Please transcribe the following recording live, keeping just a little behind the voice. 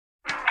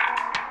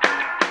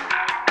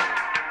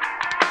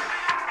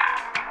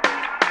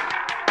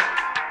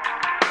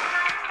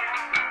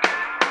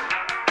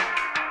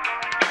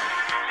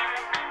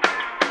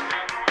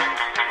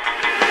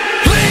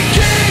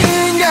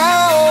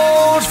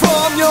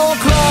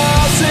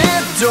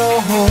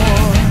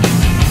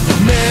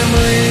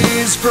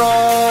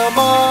from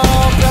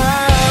our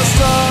past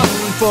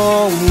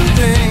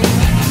unfolding.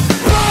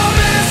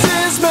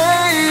 Promises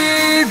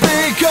made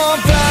become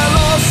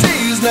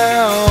fallacies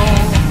now.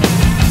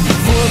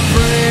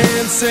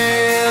 Footprints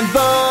in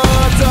the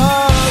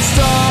dust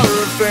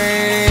are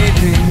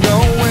fading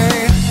away.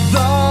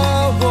 The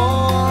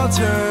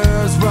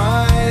water's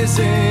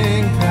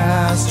rising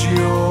past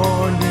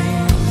your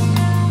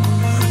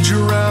knees,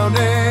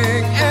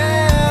 drowning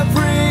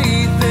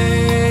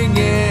everything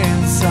in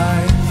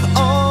sight.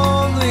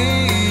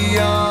 Only a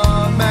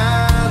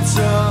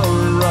matter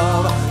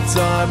of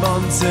time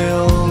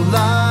until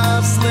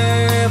life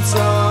slips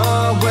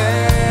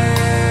away.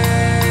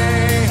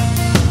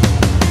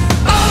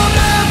 I'll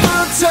never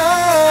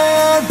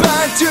turn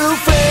back to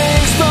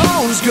face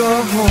those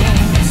goals.